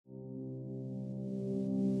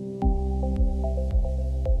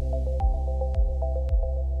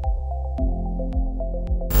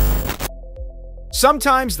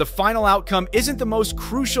Sometimes the final outcome isn't the most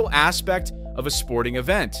crucial aspect of a sporting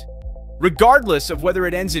event. Regardless of whether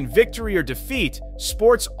it ends in victory or defeat,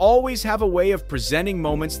 sports always have a way of presenting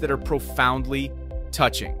moments that are profoundly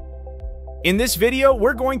touching. In this video,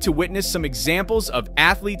 we're going to witness some examples of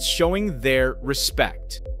athletes showing their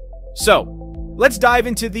respect. So, let's dive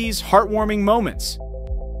into these heartwarming moments.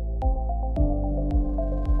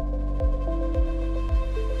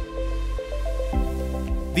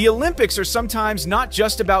 The Olympics are sometimes not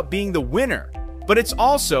just about being the winner, but it's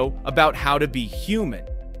also about how to be human.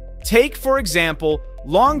 Take, for example,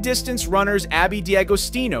 long-distance runners Abby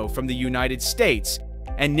D'Agostino from the United States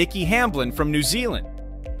and Nikki Hamblin from New Zealand,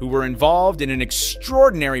 who were involved in an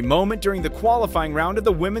extraordinary moment during the qualifying round of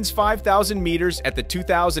the women's 5,000 meters at the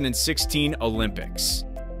 2016 Olympics.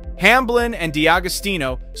 Hamblin and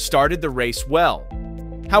D'Agostino started the race well.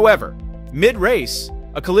 However, mid-race,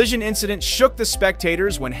 a collision incident shook the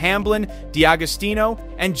spectators when Hamblin, D'Agostino,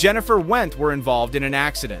 and Jennifer Wendt were involved in an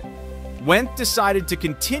accident. Wendt decided to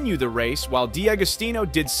continue the race while D'Agostino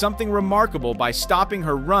did something remarkable by stopping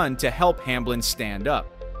her run to help Hamblin stand up.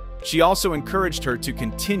 She also encouraged her to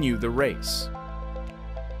continue the race.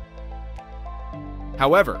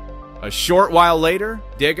 However, a short while later,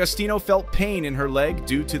 D'Agostino felt pain in her leg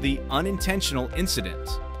due to the unintentional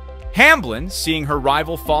incident. Hamblin, seeing her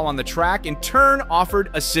rival fall on the track, in turn offered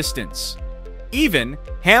assistance. Even,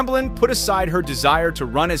 Hamblin put aside her desire to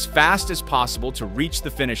run as fast as possible to reach the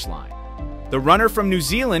finish line. The runner from New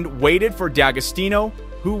Zealand waited for D'Agostino,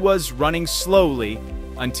 who was running slowly,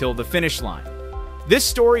 until the finish line. This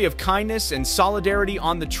story of kindness and solidarity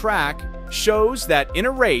on the track shows that in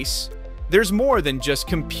a race, there's more than just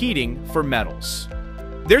competing for medals.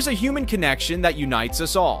 There's a human connection that unites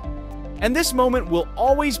us all. And this moment will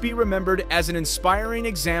always be remembered as an inspiring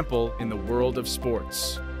example in the world of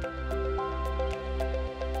sports.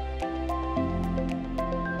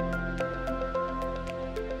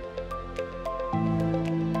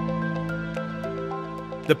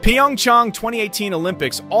 The Pyeongchang 2018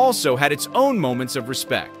 Olympics also had its own moments of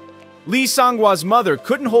respect. Lee Sang-hwa's mother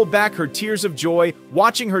couldn't hold back her tears of joy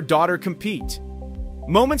watching her daughter compete.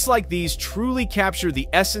 Moments like these truly capture the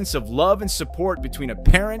essence of love and support between a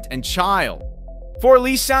parent and child. For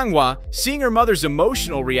Lee Sang-hwa, seeing her mother's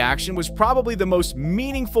emotional reaction was probably the most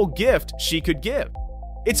meaningful gift she could give.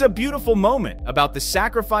 It's a beautiful moment about the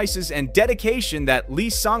sacrifices and dedication that Lee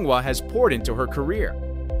Sang-hwa has poured into her career.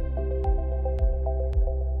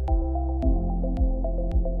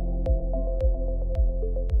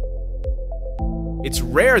 It's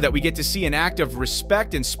rare that we get to see an act of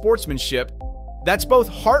respect and sportsmanship that's both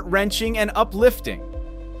heart-wrenching and uplifting,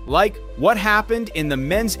 like what happened in the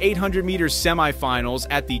men's 800 meters semifinals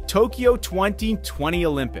at the Tokyo 2020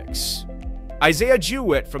 Olympics. Isaiah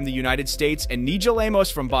Jewett from the United States and Nigel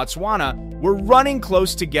Amos from Botswana were running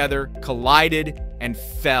close together, collided, and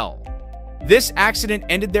fell. This accident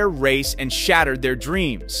ended their race and shattered their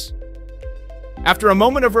dreams. After a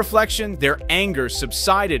moment of reflection, their anger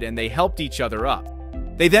subsided and they helped each other up.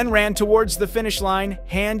 They then ran towards the finish line,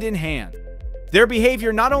 hand in hand. Their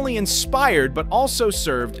behavior not only inspired, but also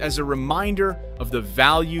served as a reminder of the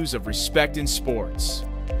values of respect in sports.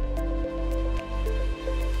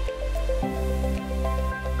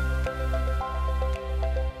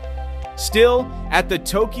 Still, at the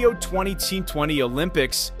Tokyo 2020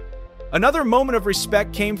 Olympics, another moment of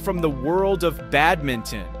respect came from the world of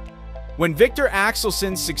badminton. When Victor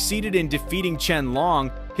Axelsen succeeded in defeating Chen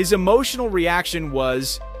Long, his emotional reaction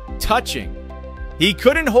was touching. He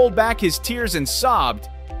couldn't hold back his tears and sobbed,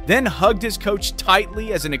 then hugged his coach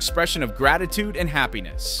tightly as an expression of gratitude and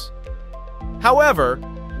happiness. However,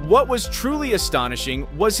 what was truly astonishing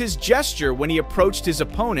was his gesture when he approached his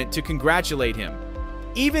opponent to congratulate him.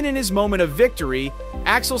 Even in his moment of victory,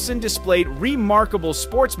 Axelsen displayed remarkable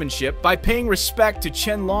sportsmanship by paying respect to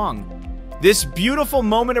Chen Long. This beautiful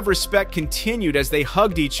moment of respect continued as they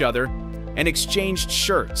hugged each other and exchanged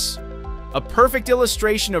shirts. A perfect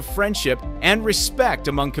illustration of friendship and respect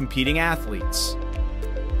among competing athletes.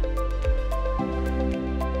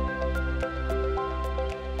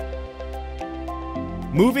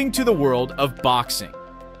 Moving to the world of boxing.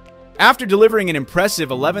 After delivering an impressive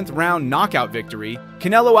 11th round knockout victory,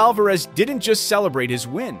 Canelo Alvarez didn't just celebrate his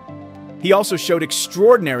win. He also showed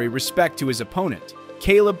extraordinary respect to his opponent,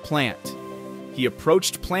 Caleb Plant. He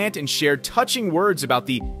approached Plant and shared touching words about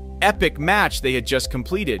the epic match they had just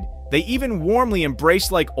completed. They even warmly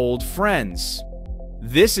embraced like old friends.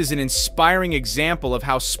 This is an inspiring example of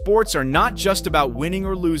how sports are not just about winning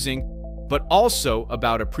or losing, but also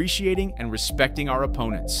about appreciating and respecting our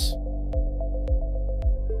opponents.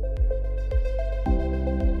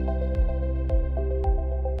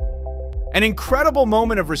 An incredible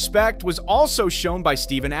moment of respect was also shown by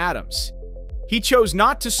Steven Adams. He chose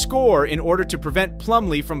not to score in order to prevent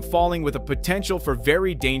Plumlee from falling with a potential for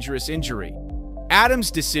very dangerous injury.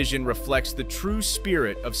 Adams' decision reflects the true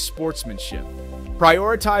spirit of sportsmanship,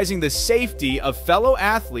 prioritizing the safety of fellow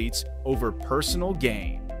athletes over personal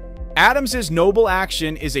gain. Adams' noble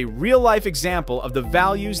action is a real-life example of the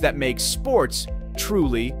values that make sports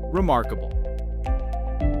truly remarkable.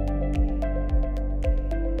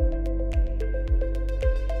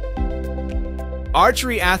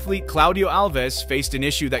 Archery athlete Claudio Alves faced an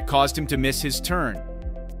issue that caused him to miss his turn.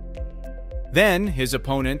 Then, his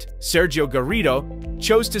opponent, Sergio Garrido,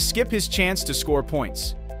 chose to skip his chance to score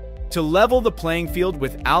points, to level the playing field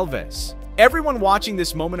with Alves. Everyone watching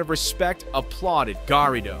this moment of respect applauded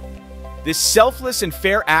Garrido. This selfless and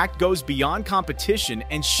fair act goes beyond competition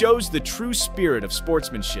and shows the true spirit of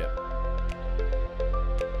sportsmanship.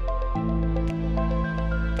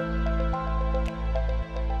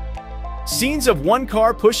 Scenes of one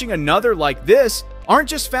car pushing another like this aren't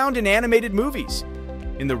just found in animated movies.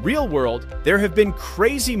 In the real world, there have been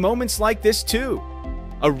crazy moments like this too.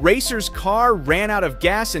 A racer's car ran out of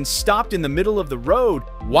gas and stopped in the middle of the road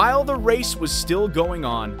while the race was still going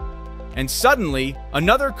on. And suddenly,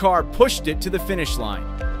 another car pushed it to the finish line.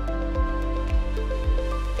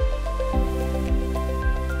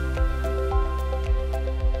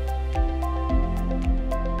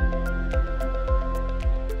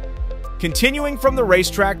 Continuing from the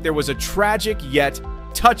racetrack, there was a tragic yet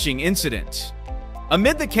touching incident.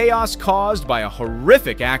 Amid the chaos caused by a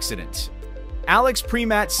horrific accident, Alex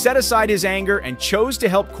Premat set aside his anger and chose to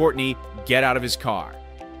help Courtney get out of his car.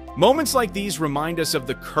 Moments like these remind us of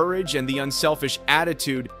the courage and the unselfish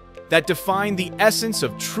attitude that define the essence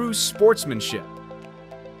of true sportsmanship.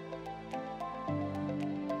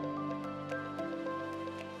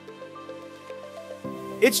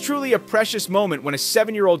 It's truly a precious moment when a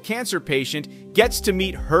 7-year-old cancer patient gets to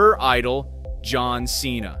meet her idol, John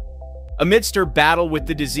Cena. Amidst her battle with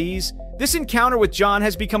the disease, this encounter with John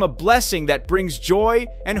has become a blessing that brings joy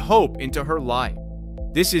and hope into her life.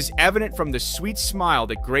 This is evident from the sweet smile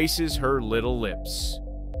that graces her little lips.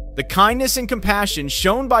 The kindness and compassion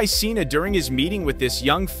shown by Cena during his meeting with this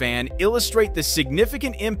young fan illustrate the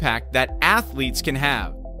significant impact that athletes can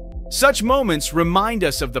have. Such moments remind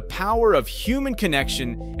us of the power of human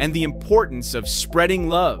connection and the importance of spreading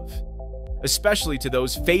love, especially to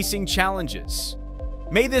those facing challenges.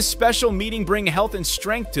 May this special meeting bring health and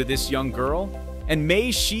strength to this young girl, and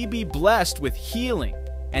may she be blessed with healing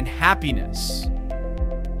and happiness.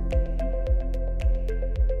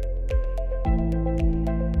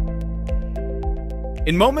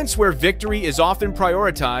 In moments where victory is often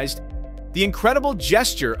prioritized, the incredible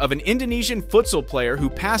gesture of an Indonesian futsal player who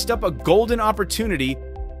passed up a golden opportunity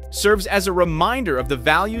serves as a reminder of the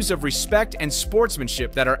values of respect and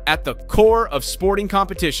sportsmanship that are at the core of sporting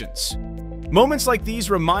competitions. Moments like these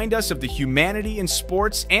remind us of the humanity in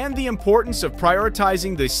sports and the importance of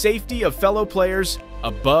prioritizing the safety of fellow players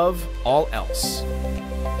above all else.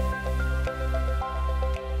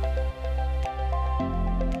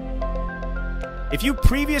 If you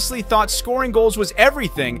previously thought scoring goals was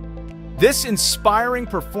everything, this inspiring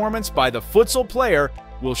performance by the futsal player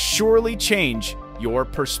will surely change your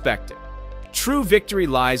perspective. True victory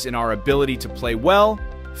lies in our ability to play well,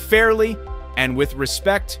 fairly, and with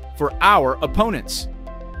respect for our opponents.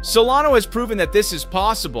 Solano has proven that this is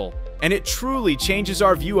possible, and it truly changes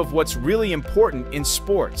our view of what's really important in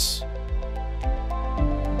sports.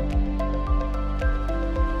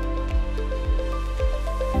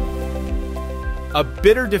 A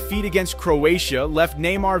bitter defeat against Croatia left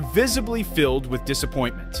Neymar visibly filled with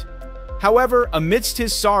disappointment. However, amidst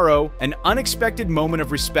his sorrow, an unexpected moment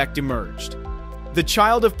of respect emerged. The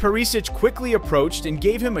child of Perisic quickly approached and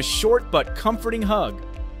gave him a short but comforting hug,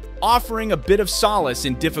 offering a bit of solace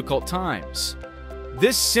in difficult times.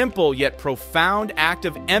 This simple yet profound act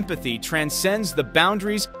of empathy transcends the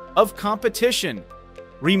boundaries of competition,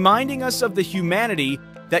 reminding us of the humanity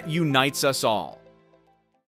that unites us all.